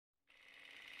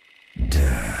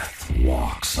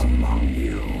walks among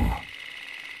you.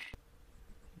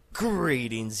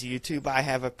 Greetings YouTube, I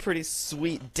have a pretty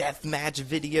sweet deathmatch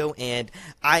video, and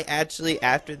I actually,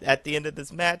 at the end of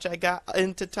this match, I got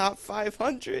into top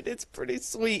 500. It's pretty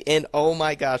sweet, and oh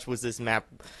my gosh, was this map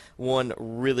one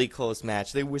really close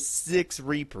match. There were 6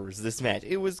 Reapers this match.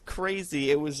 It was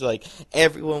crazy. It was like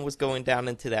everyone was going down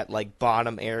into that like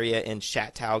bottom area in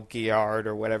Chateau Guillard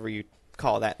or whatever you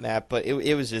call that map, but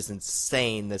it was just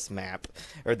insane, this map,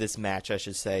 or this match I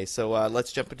should say. So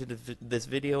let's jump into this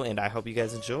video, and I hope you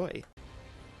guys enjoy.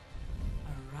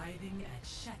 Arriving at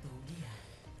Chateau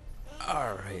Guillard.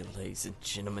 Alright, ladies and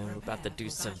gentlemen, we're about to do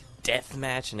some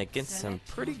deathmatch, and against some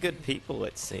pretty good people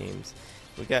it seems.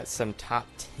 We got some top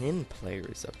 10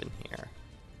 players up in here.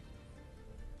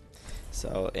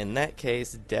 So in that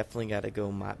case, definitely gotta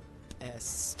go my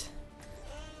best.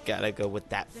 Gotta go with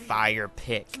that fire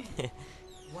pick.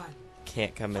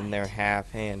 Can't come in there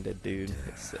half-handed, dude.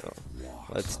 So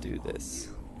let's do this.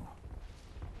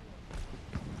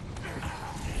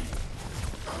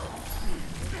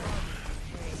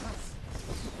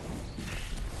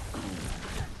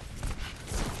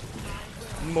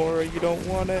 Mora, you don't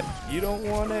want it. You don't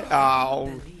want it.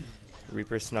 Oh,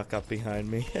 Reaper snuck up behind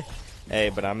me. Hey,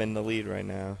 but I'm in the lead right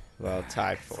now. Well,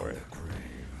 tied for it.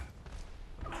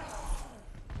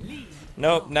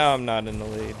 Nope, now I'm not in the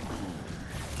lead.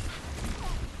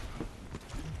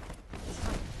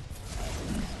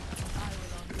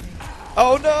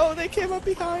 Oh no, they came up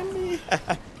behind me.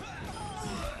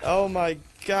 Oh my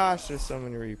gosh, there's so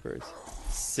many Reapers.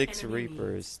 6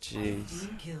 Reapers, jeez.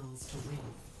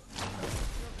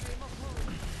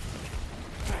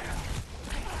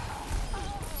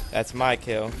 That's my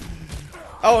kill.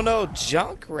 Oh no,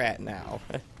 Junkrat now.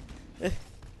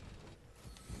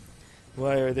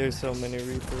 Why are there so many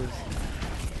Reapers?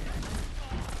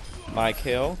 My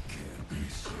kill.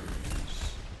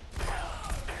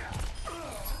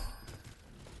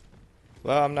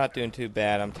 Well, I'm not doing too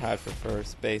bad. I'm tied for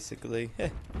first, basically.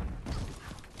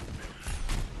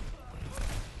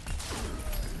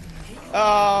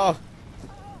 Oh!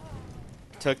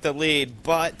 Took the lead,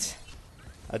 but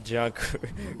a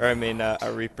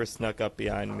a Reaper snuck up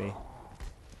behind me.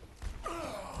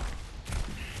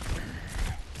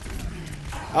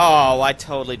 Oh, I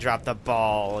totally dropped the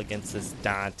ball against this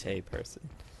Dante person.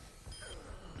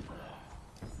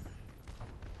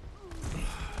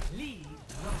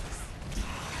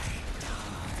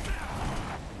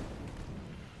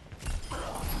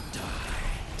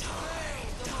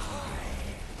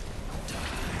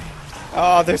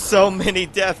 Oh, there's so many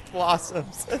Death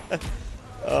Blossoms.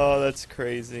 Oh, that's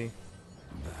crazy.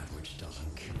 That which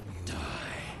doesn't kill you.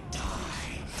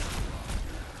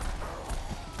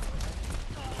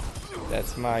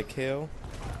 That's my kill.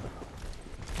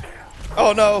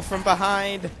 Oh no, from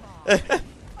behind.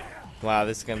 Wow,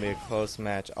 this is gonna be a close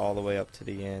match all the way up to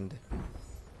the end.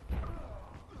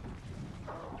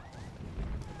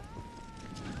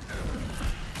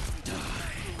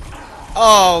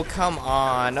 Oh, come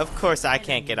on. Of course I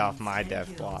can't get off my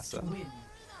Death Blossom.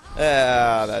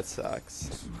 Ah, that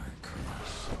sucks.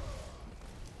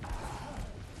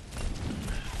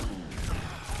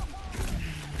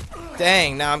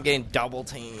 Dang, now I'm getting double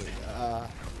teamed.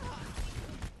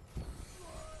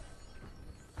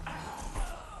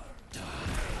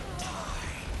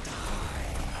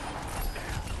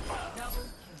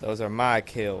 Those are my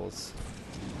kills.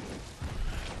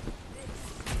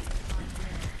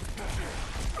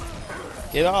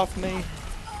 Get off me.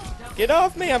 Get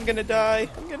off me. I'm gonna die.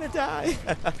 I'm gonna die.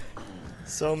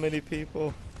 So many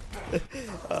people.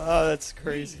 Oh, that's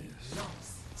crazy.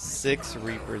 6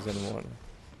 Reapers in one.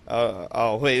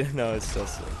 Oh, wait. No, it's still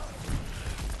 6.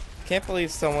 Can't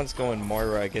believe someone's going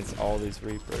Moira against all these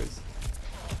Reapers.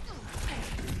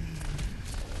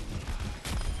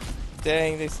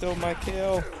 Dang, they stole my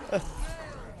kill.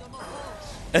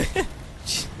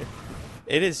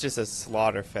 It is just a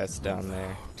slaughter fest down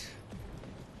there.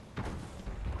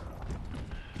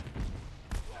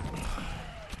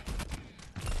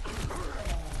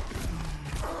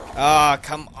 Ah,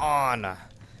 come on.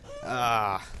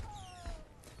 Ah.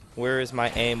 Where is my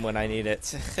aim when I need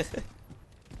it?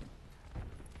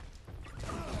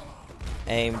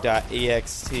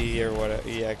 Aim.ext or whatever,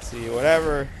 exe,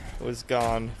 whatever was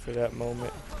gone for that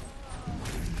moment.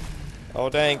 Oh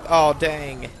dang, oh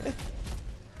dang.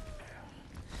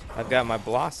 I've got my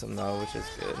Blossom though, which is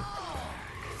good.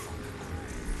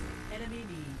 Enemy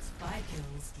needs 5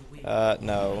 kills to win.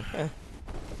 No.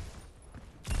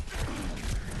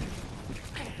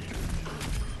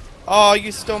 Oh,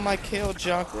 you stole my kill,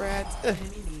 Junkrat.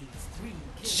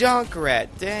 Junkrat,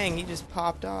 dang, he just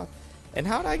popped off. And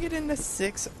how did I get into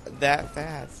 6 that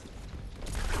fast?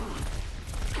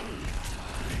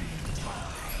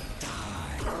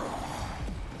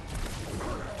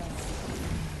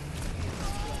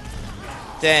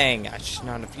 Dang, I should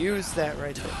not have used that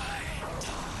right there.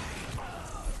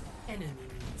 Enemy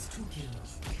needs 2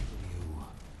 kills.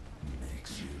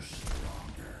 Makes you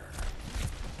stronger.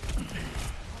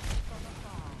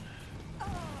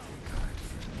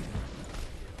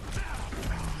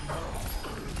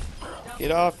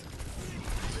 Get off.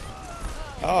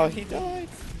 Oh, he died.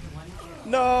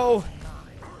 No.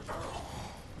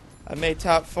 I made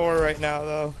top 4 right now,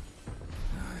 though.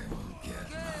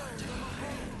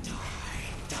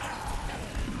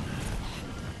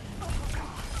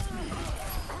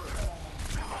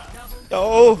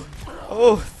 Oh,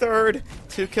 oh, third.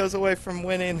 2 kills away from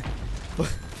winning.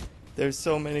 There's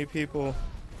so many people.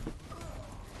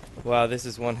 Wow, this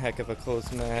is one heck of a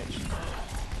close match.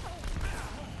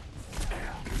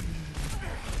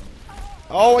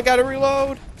 Oh, I gotta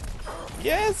reload.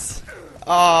 Yes.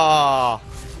 Ah,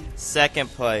 second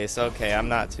place. Okay, I'm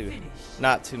not too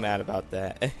mad about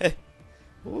that.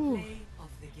 Ooh. Play of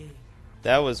the game.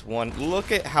 That was one.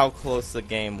 Look at how close the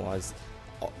game was.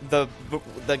 The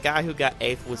guy who got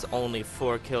 8th was only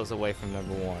 4 kills away from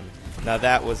number 1. Now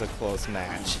that was a close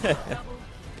match.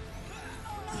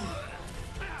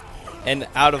 And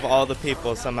out of all the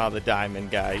people, somehow the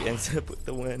diamond guy ends up with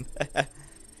the win.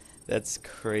 That's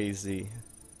crazy.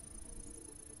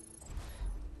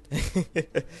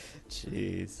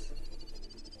 Jeez.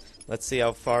 Let's see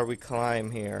how far we climb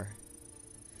here.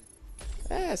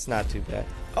 It's not too bad.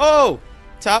 Oh!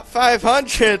 Top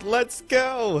 500! Let's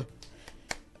go!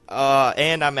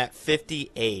 And I'm at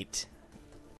 58.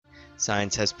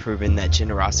 Science has proven that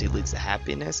generosity leads to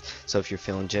happiness, so if you're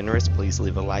feeling generous, please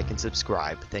leave a like and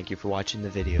subscribe. Thank you for watching the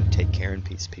video. Take care and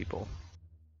peace, people.